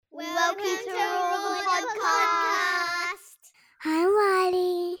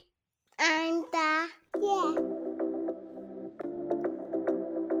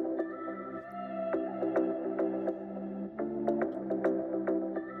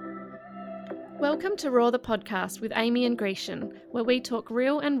Welcome to RAWR the podcast with Amy and Grecian, where we talk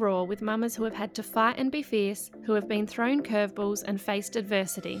real and raw with mamas who have had to fight and be fierce, who have been thrown curveballs and faced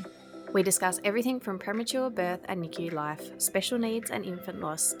adversity. We discuss everything from premature birth and NICU life, special needs and infant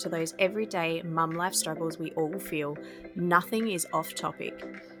loss, to those everyday mum life struggles we all feel. Nothing is off topic.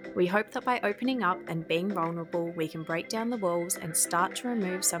 We hope that by opening up and being vulnerable, we can break down the walls and start to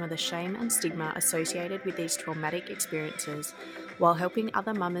remove some of the shame and stigma associated with these traumatic experiences, while helping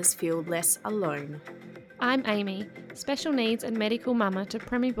other mamas feel less alone. I'm Amy, special needs and medical mama to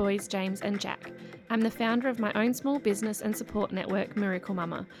preemie boys James and Jack. I'm the founder of my own small business and support network, Miracle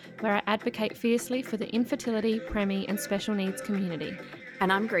Mama, where I advocate fiercely for the infertility, preemie and special needs community.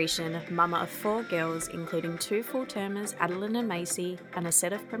 And I'm Grecian, mama of 4 girls, including 2 full-termers, Adeline and Macy, and a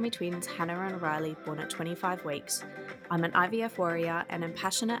set of preemie twins, Hannah and Riley, born at 25 weeks. I'm an IVF warrior and am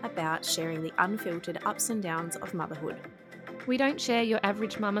passionate about sharing the unfiltered ups and downs of motherhood. We don't share your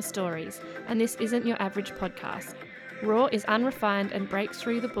average mama stories, and this isn't your average podcast. RAW is unrefined and breaks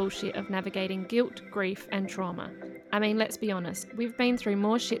through the bullshit of navigating guilt, grief and trauma. I mean, let's be honest, we've been through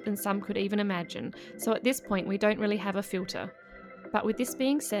more shit than some could even imagine, so at this point we don't really have a filter. But with this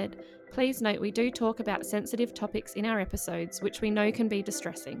being said, please note we do talk about sensitive topics in our episodes, which we know can be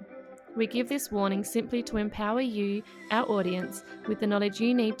distressing. We give this warning simply to empower you, our audience, with the knowledge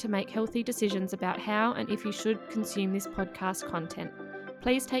you need to make healthy decisions about how and if you should consume this podcast content.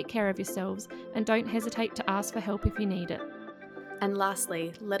 Please take care of yourselves and don't hesitate to ask for help if you need it. And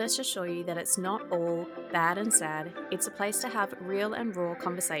lastly, let us assure you that it's not all bad and sad. It's a place to have real and raw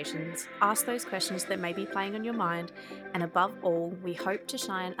conversations, ask those questions that may be playing on your mind, and above all, we hope to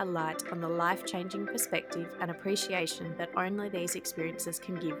shine a light on the life-changing perspective and appreciation that only these experiences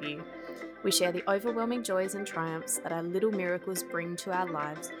can give you. We share the overwhelming joys and triumphs that our little miracles bring to our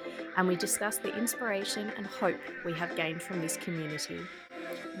lives, and we discuss the inspiration and hope we have gained from this community.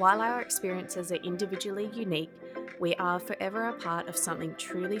 While our experiences are individually unique, we are forever a part of something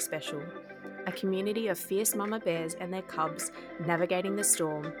truly special, a community of fierce mama bears and their cubs navigating the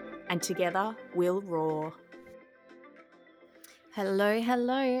storm, and together we'll roar.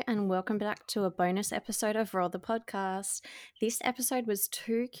 Hello, and welcome back to a bonus episode of RAWR the podcast. This episode was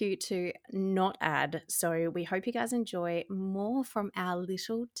too cute to not add, so we hope you guys enjoy more from our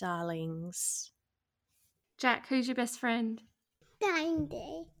little darlings. Jack, who's your best friend?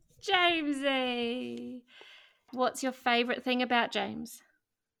 Dandy. Jamesy! What's your favourite thing about James?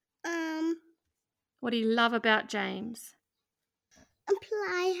 What do you love about James? A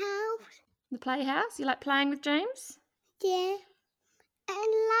playhouse. The playhouse? You like playing with James? Yeah. And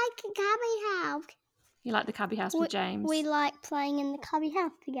like a cubby house. You like the cubby house with James? We like playing in the cubby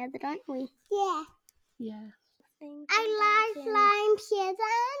house together, don't we? Yeah. Yeah. I like playing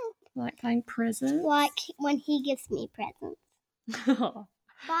presents. Like playing presents? Like when he gives me presents.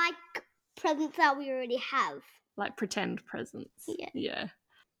 Like presents that we already have. Like pretend presents? Yeah. Yeah.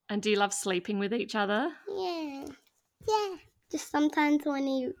 And do you love sleeping with each other? Yeah. Yeah. Just sometimes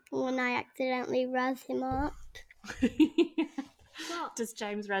when I accidentally razz him up. Does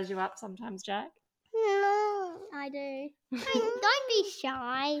James razz you up sometimes, Jack? No, I do. Don't be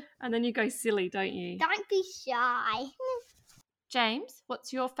shy. And then you go silly, don't you? Don't be shy. James,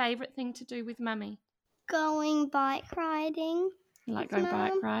 what's your favourite thing to do with Mummy? Going bike riding. You like going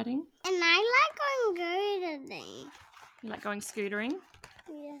bike riding? And I like going gardening. You like going scootering?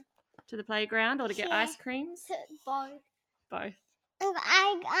 Yeah. To the playground or to get ice creams? Both. Both. And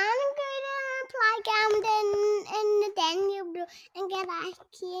I'm going to the playground and the Daniel and get ice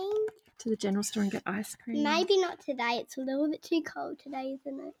cream. To the general store and get ice cream? Maybe not today. It's a little bit too cold today,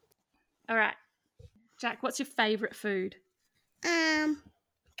 isn't it? All right. Jack, what's your favourite food?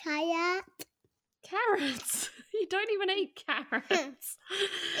 Carrot. Carrots. You don't even eat carrots.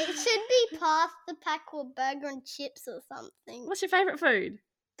 It should be pasta pack or burger and chips or something. What's your favourite food?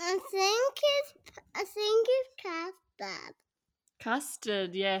 I think it's custard.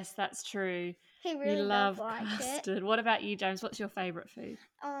 Custard, yes, that's true. He really you love like custard. it. What about you, James? What's your favourite food?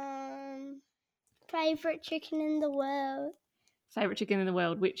 Favorite chicken in the world. Favourite chicken in the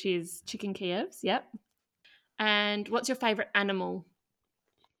world, which is chicken Kievs, yep. And what's your favourite animal?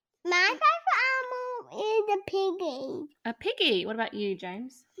 My favourite animal is a piggy. A piggy. What about you,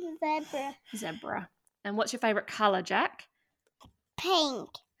 James? Zebra. Zebra. And what's your favourite colour, Jack? Pink.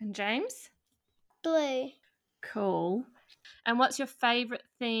 And James? Blue. Cool. And what's your favourite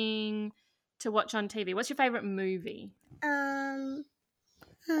thing to watch on TV? What's your favourite movie? It's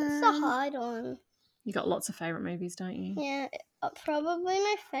a hard one. You got lots of favourite movies, don't you? Yeah, probably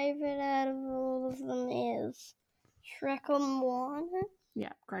my favourite out of all of them is Shrek or Moana.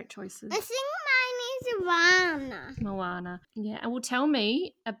 Yeah, great choices. I think mine is Moana. Moana. Yeah, and well, tell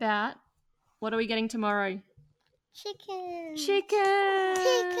me about What are we getting tomorrow? Chicken. Chickens.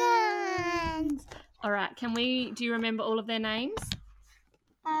 All right. Do you remember all of their names?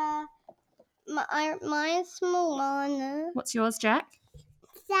 Mine's Moana. What's yours, Jack?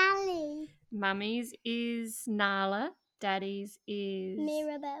 Sally. Mummy's is Nala. Daddy's is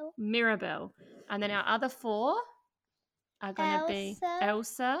Mirabelle. And then our other 4 are going to be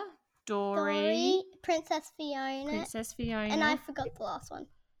Elsa, Dory, Princess Fiona. And I forgot the last one.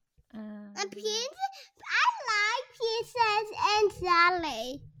 I like Princess and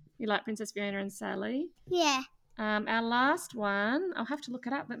Sally. You like Princess Fiona and Sally? Yeah. Our last one, I'll have to look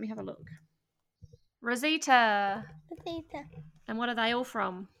it up. Let me have a look. Rosita. And what are they all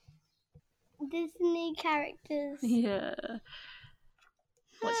from? Disney characters. Yeah.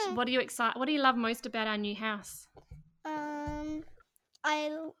 What do you love most about our new house?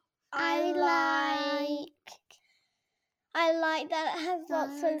 I like that it has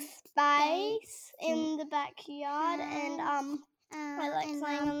lots of space in the backyard, and I like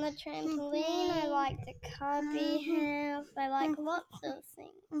playing on the trampoline. I like the cubby house. I like lots of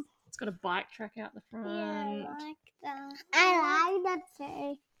things. It's got a bike track out the front. Yeah, I like that. I like that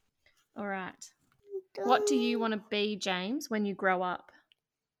too. All right. What do you want to be, James, when you grow up?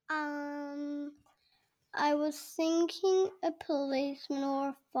 I was thinking a policeman or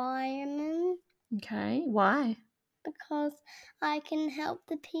a fireman. Okay, why? Because I can help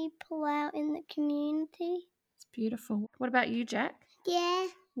the people out in the community. It's beautiful. What about you, Jack? Yeah.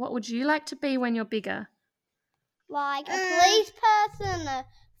 What would you like to be when you're bigger? Like a police person, a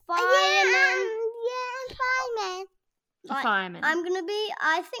fireman. Fireman. A fireman.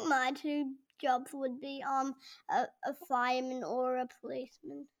 I think my 2 jobs would be a fireman or a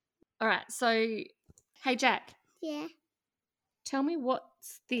policeman. All right, so, hey, Jack. Yeah. Tell me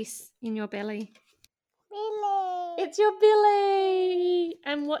what's this in your belly? Billy. It's your billy.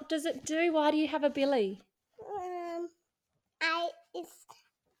 And what does it do? Why do you have a billy?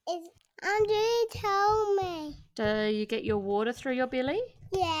 Andrew told me. Do you get your water through your belly?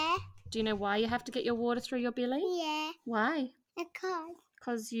 Yeah. Do you know why you have to get your water through your belly? Yeah. Why?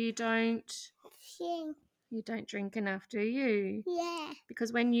 Because you don't drink enough, do you? Yeah.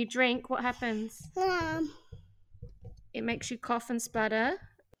 Because when you drink, what happens? It makes you cough and sputter,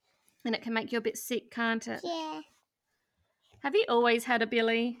 and it can make you a bit sick, can't it? Yeah. Have you always had a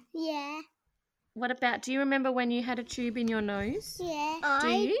billy? Yeah. Do you remember when you had a tube in your nose? Yeah.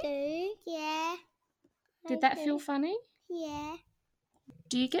 I do. Yeah. Did that feel funny? Yeah.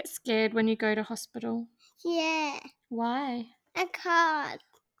 Do you get scared when you go to hospital? Yeah. Why?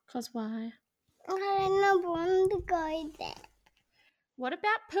 Because why? I don't want to go there. What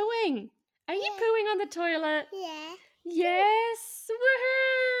about pooing? Are you pooing on the toilet? Yeah. Yes!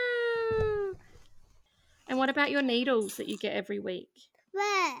 Woohoo! And what about your needles that you get every week?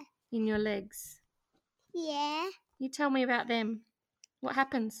 Where? In your legs. Yeah. You tell me about them. What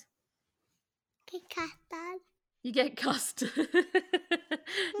happens? Get custard. You get custard.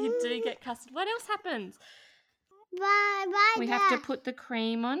 You do get custard. What else happens? We have to put the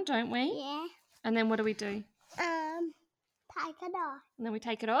cream on, don't we? Yeah. And then what do we do? Take it off. And then we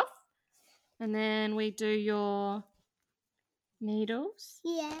take it off. And then we do your needles.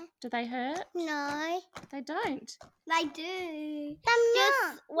 Yeah. Do they hurt? No. They don't. They do.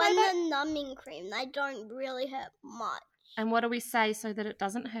 Just when the numbing cream, they don't really hurt much. And what do we say so that it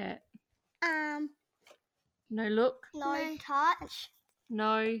doesn't hurt? No look. No touch.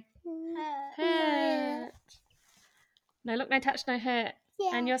 No hurt. No look, no touch, no hurt.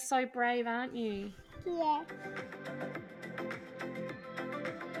 Yeah. And you're so brave, aren't you? Yeah.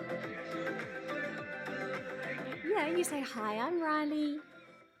 Yeah, you say, hi, I'm Riley.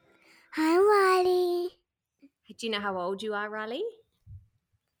 Hi, Riley. Do you know how old you are, Riley?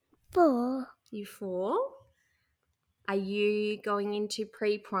 4. You 4? Are you going into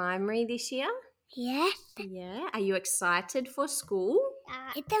pre-primary this year? Yes. Yeah. Are you excited for school?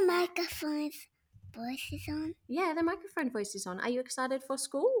 Is the microphone's voice is on? Yeah, the microphone voice is on. Are you excited for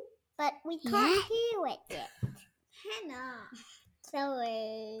school? But we can't hear it yet. Hannah.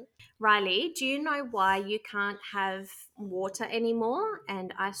 Sorry. Riley, do you know why you can't have water anymore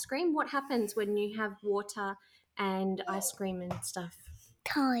and ice cream? What happens when you have water and ice cream and stuff?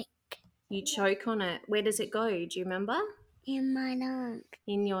 Choke. You choke on it. Where does it go? Do you remember? In my lungs.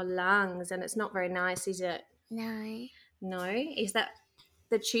 In your lungs, and it's not very nice, is it? No. No? Is that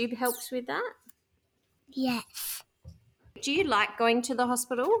the tube helps with that? Yes. Do you like going to the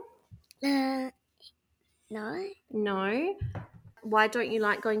hospital? No. No. Why don't you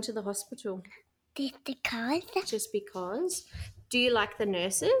like going to the hospital? Just because. Just because. Do you like the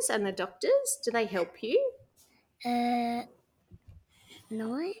nurses and the doctors? Do they help you?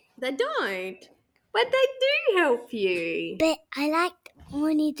 No. They don't? But they do help you. But I liked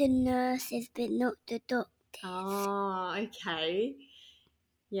only the nurses, but not the doctors. Oh, okay.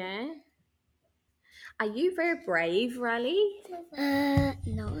 Yeah. Are you very brave, Riley?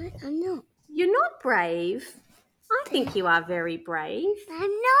 No, I'm not. You're not brave. I think you are very brave. I'm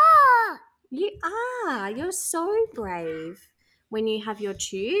not. You are. You're so brave. When you have your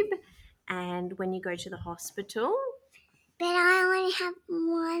tube and when you go to the hospital. But I only have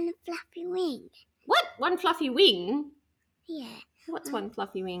one fluffy wing. What? One fluffy wing? Yeah. What's one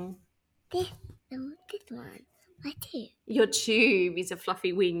fluffy wing? This one. My too. Your tube is a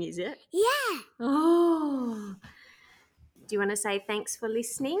fluffy wing, is it? Yeah. Oh. Do you want to say thanks for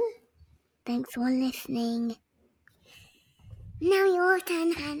listening? Thanks for listening. Now your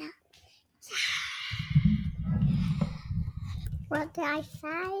turn, Hannah. What did I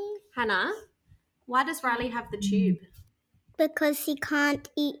say? Hannah, why does Riley have the tube? Because she can't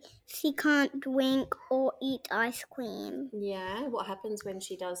drink or eat ice cream. Yeah, what happens when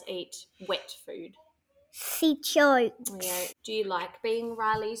she does eat wet food? She chokes. Yeah. Do you like being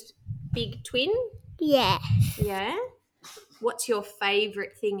Riley's big twin? Yeah. Yeah? What's your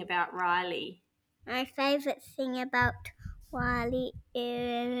favourite thing about Riley? My favourite thing about Wiley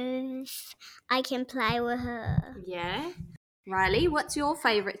is I can play with her. Yeah? Riley, what's your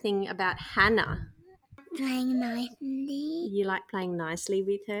favourite thing about Hannah? Playing nicely. You like playing nicely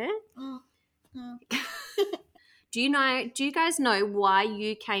with her? Oh. Do you guys know why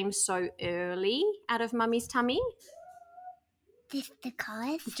you came so early out of Mummy's tummy? Just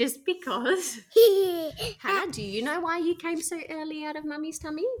because. Just because. Hannah, do you know why you came so early out of Mummy's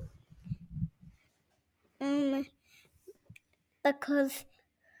tummy? Because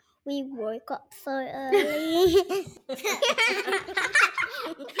we woke up so early.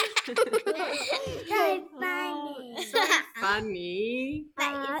 So funny. So funny.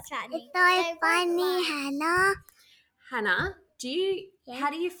 It's so funny, Hannah. Hannah, how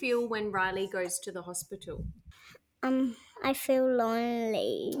do you feel when Riley goes to the hospital? I feel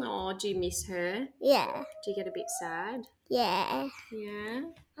lonely. Oh, do you miss her? Yeah. Do you get a bit sad? Yeah. Yeah.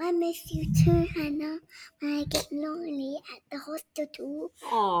 I miss you too, Hannah. When I get lonely at the hospital.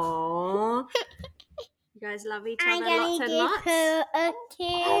 Aww. You guys love each other lots and lots? Her a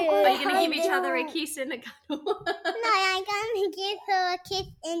kiss. Are you going to give each other a kiss and a cuddle? No, I'm going to give her a kiss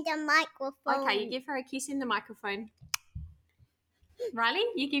in the microphone. Okay, you give her a kiss in the microphone. Riley,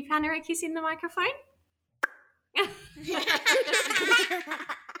 you give Hannah a kiss in the microphone?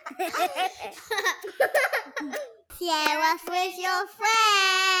 Share us with your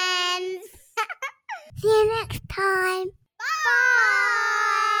friends. See you next time.